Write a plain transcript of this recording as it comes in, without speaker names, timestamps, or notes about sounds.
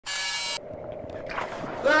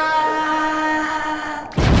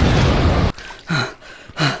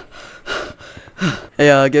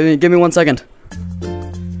Hey, give me 1 second.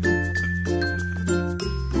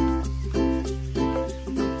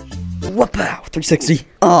 Whoop-pow, 360.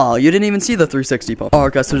 Oh, you didn't even see the 360 pump.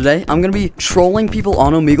 Alright guys, so today I'm gonna be trolling people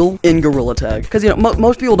on Omegle in Gorilla Tag. Because, you know,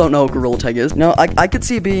 most people don't know what Gorilla Tag is. Now, I could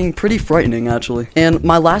see it being pretty frightening, actually. And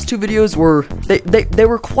my last two videos were, they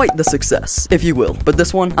were quite the success, if you will. But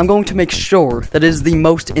this one, I'm going to make sure that it is the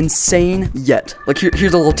most insane yet. Like,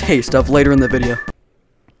 here's a little taste of later in the video.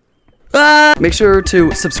 Make sure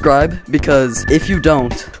to subscribe, because if you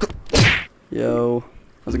don't... Yo,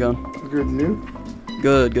 how's it going? Good, you?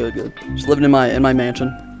 Good. Just living in my mansion.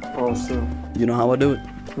 Awesome. You know how I do it.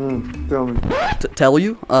 Tell me. Tell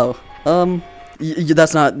you? Oh,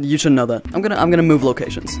 that's not. You shouldn't know that. I'm gonna move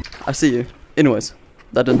locations. I see you. Anyways,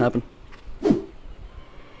 that didn't happen.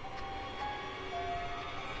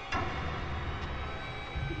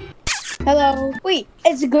 Hello. Wait,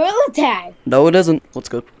 it's a Gorilla Tag. No, it isn't. What's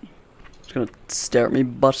good? Just gonna stare at me,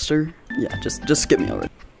 Buster. Yeah, just skip me already.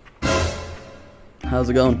 How's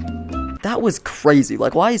it going? That was crazy.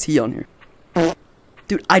 Like, why is he on here?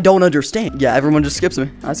 Dude, I don't understand. Yeah, everyone just skips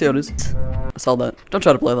me. I see how it is. I saw that. Don't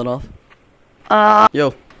try to play that off.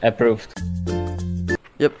 Yo. Approved.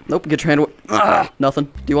 Yep. Nope. Get your hand away. Nothing.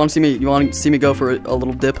 Do you want to see me? You want to see me go for a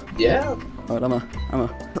little dip? Yeah. All right. I'm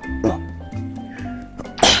a.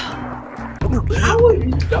 How are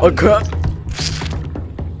you doing? Okay.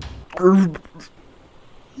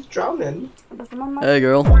 He's drowning. Hey,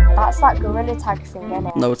 girl. That's that Gorilla Tag thing, isn't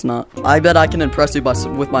it? No, it's not. I bet I can impress you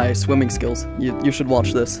with my swimming skills. You should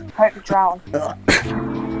watch this. Hope you drown. I hope you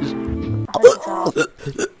drown.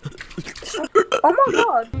 Oh my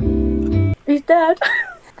god. He's dead.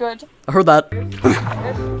 Good. I heard that.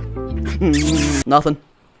 Nothing.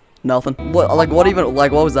 What? Like, what even?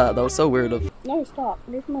 Like, what was that? That was so weird. No, stop.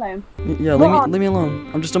 Leave him alone. Yeah, leave me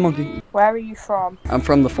alone. I'm just a monkey. Where are you from? I'm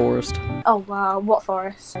from the forest. Oh wow, what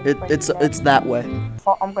forest? It's that way.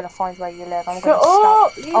 I'm gonna find where you live. I'm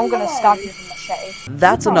gonna stab you with a machete.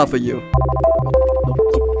 That's enough of you.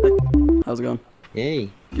 How's it going?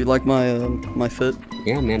 Hey. Do you like my my fit?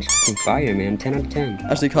 Yeah, man, it's fucking fire, man. 10 out of 10.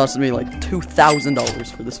 Actually costed me like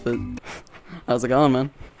 $2,000 for this fit. How's it going,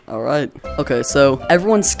 man? Alright. Okay, so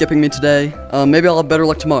everyone's skipping me today. Maybe I'll have better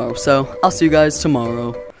luck tomorrow. So I'll see you guys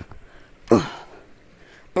tomorrow.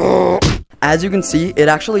 As you can see, it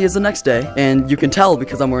actually is the next day, and you can tell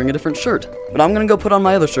because I'm wearing a different shirt. But I'm gonna go put on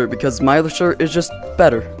my other shirt because my other shirt is just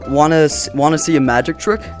better. Wanna see a magic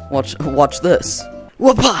trick? Watch this.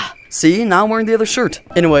 Whoopah! See, now I'm wearing the other shirt.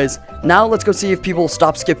 Anyways, now let's go see if people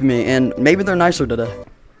stop skipping me, and maybe they're nicer today.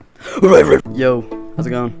 Yo, how's it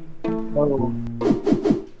going? Oh.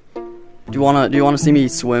 Do you wanna see me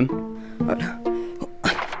swim?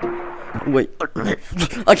 Wait,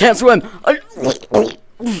 I can't swim. How's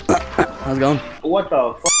it going? What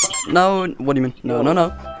the fuck? No, what do you mean? No.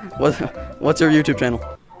 What's your YouTube channel?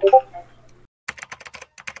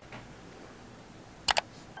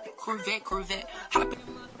 Corvette.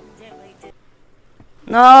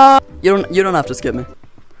 No, you don't have to skip me.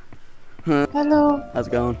 Hello. How's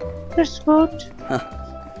it going? Chris good.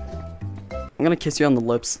 I'm gonna kiss you on the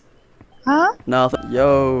lips. Huh? No.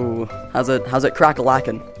 Yo, how's it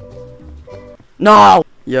crack-a-lackin'? No.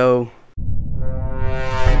 Yo,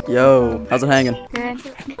 how's it hanging? Good.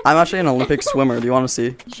 I'm actually an Olympic swimmer. Do you want to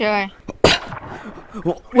see? Sure.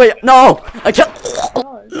 Wait, no! I can't.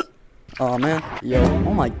 Oh man. Yo.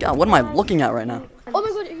 Oh my god. What am I looking at right now? Oh my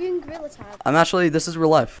god, are you in Gorilla Tag? I'm actually. This is real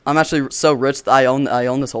life. I'm actually so rich that I own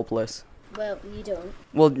this whole place. Well, you don't.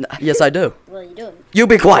 Well, yes, I do. Well, you don't. You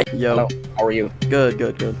be quiet. Yo. Hello, how are you? Good.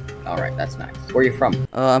 Alright, that's nice. Where are you from?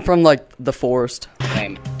 I'm from like the forest.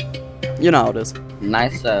 Same. You know how it is.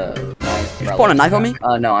 Nice, nice. You just point a knife at me?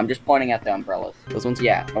 No, I'm just pointing at the umbrellas. Those ones?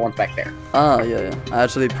 Yeah, the ones back there. Oh, yeah. I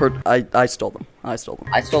actually I stole them. I stole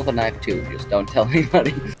the knife too, just don't tell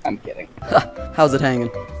anybody. I'm kidding. How's it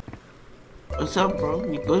hanging? What's up, bro?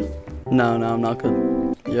 You good? No, I'm not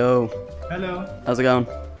good. Yo. Hello. How's it going?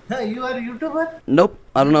 You are a YouTuber? Nope.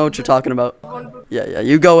 I don't know what you're talking about. Yeah.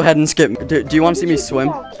 You go ahead and skip me. Do you want to see me swim?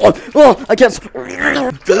 Oh, I can't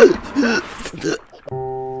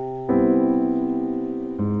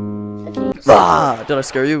did I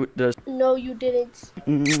scare you? No, you didn't.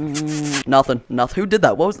 Nothing. Who did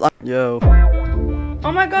that? What was that? Yo.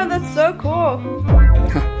 Oh my god, that's so cool.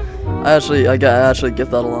 I actually get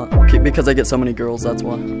that a lot because I get so many girls. That's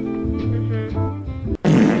why.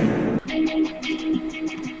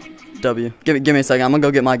 W. Give me a second. I'm gonna go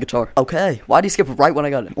get my guitar. Okay. Why do you skip right when I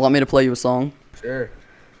got it? Want me to play you a song? Sure.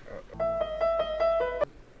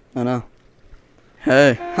 I know.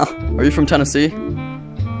 Hey. Are you from Tennessee?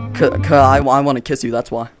 Cause I want to kiss you,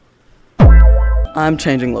 that's why. I'm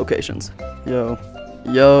changing locations. Yo.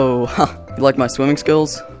 Yo. You like my swimming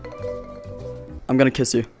skills? I'm gonna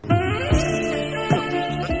kiss you.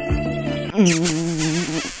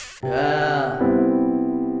 Yeah.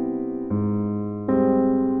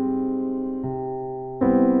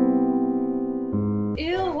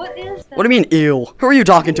 Ew, what is that? What do you mean, ew? Who are you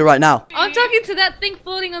talking to right now? I'm talking to that thing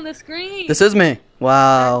floating on the screen. This is me.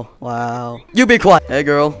 Wow. Wow. You be quiet. Hey,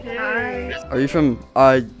 girl. Hi. Are you from?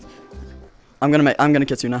 I'm gonna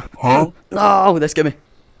kiss you now. Huh? No, they scared me.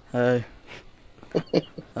 Hey.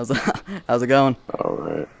 how's it going? All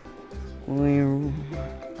right.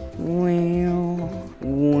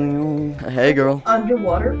 Hey, girl.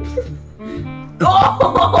 Underwater?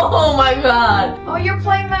 Oh my god! Oh, you're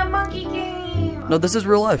playing that monkey game! No, this is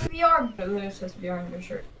real life. VR. It says VR on your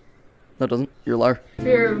shirt. No, it doesn't. You're a liar. For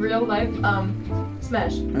your real life,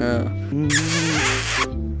 Smash. Yeah.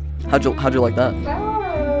 How'd you like that?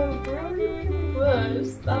 Stop! Really?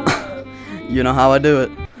 Stop. You know how I do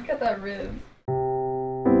it. Look at that rib.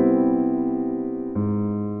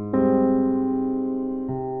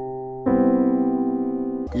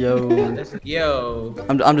 Yo. Yo.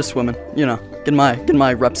 I'm just swimming. You know, getting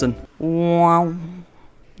my reps in. Wow.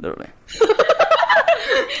 Literally.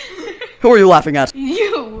 Who are you laughing at?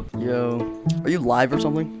 You! Yo. Are you live or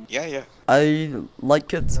something? Yeah. I like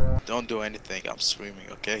kids. Don't do anything. I'm streaming,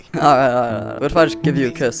 okay? Alright. What if I just give you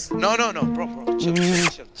a kiss? No, bro. Chill.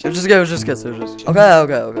 It was just a kiss.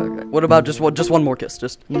 Okay. What about just one more kiss?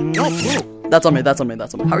 Just. No, bro. That's on me. How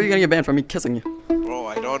are you gonna get banned from me kissing you? Bro,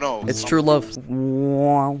 I don't know. It's true love.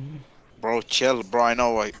 Wow. Bro, chill, bro. I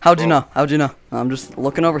know why. How'd you know? I'm just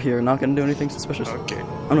looking over here, not gonna do anything suspicious. Okay.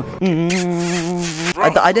 I'm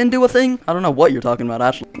not. I didn't do a thing. I don't know what you're talking about,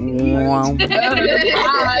 actually. Wow.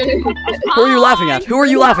 Who are you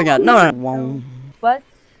laughing at? No. Wow. What?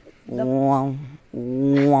 Wow.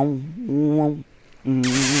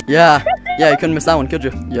 Yeah, you couldn't miss that one, could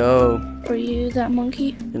you? Yo. Were you that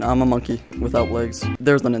monkey? You know, I'm a monkey without legs.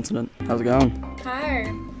 There's an incident. How's it going? Hi.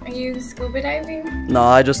 Are you scuba diving?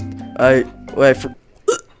 No, wait for.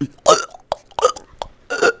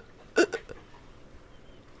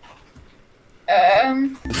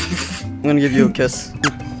 I'm gonna give you a kiss.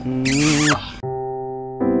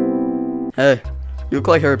 Hey, you look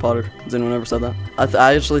like Harry Potter. Has anyone ever said that?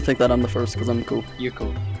 I actually think that I'm the first because I'm cool. You're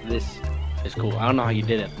cool. This is cool. I don't know how you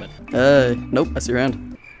did it, but. Hey, nope, I see your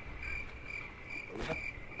hand.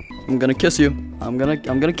 I'm gonna kiss you. I'm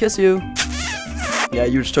gonna kiss you. Yeah,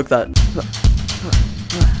 you just took that.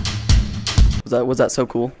 Was that so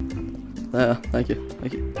cool? Yeah, thank you.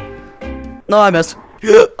 No, I missed.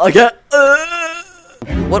 I can't.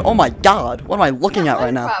 What? Oh my God! What am I looking at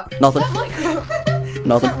right now? Nothing.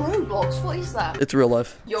 Nothing. Roblox? What is that? It's real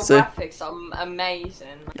life. Your See? graphics are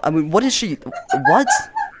amazing. I mean, what is she? What?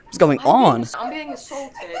 What's going on? I'm being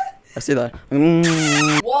assaulted. I see that.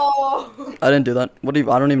 Whoa! I didn't do that. I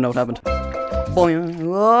don't even know what happened.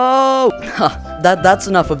 Whoa! That's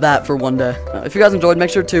enough of that for one day. If you guys enjoyed, make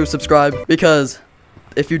sure to subscribe, because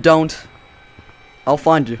if you don't, I'll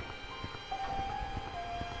find you.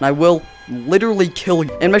 And I will literally kill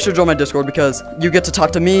you. And make sure to join my Discord, because you get to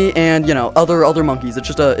talk to me and, you know, other monkeys. It's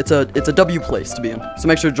just it's a W place to be in. So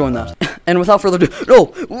make sure to join that. And without further ado,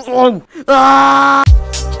 no! Ah!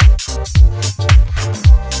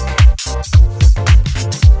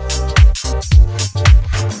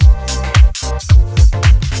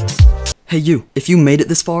 Hey you, if you made it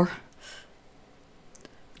this far,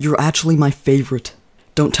 you're actually my favorite.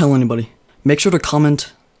 Don't tell anybody. Make sure to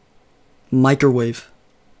comment microwave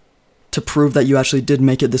to prove that you actually did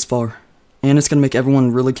make it this far. And it's gonna make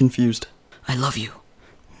everyone really confused. I love you.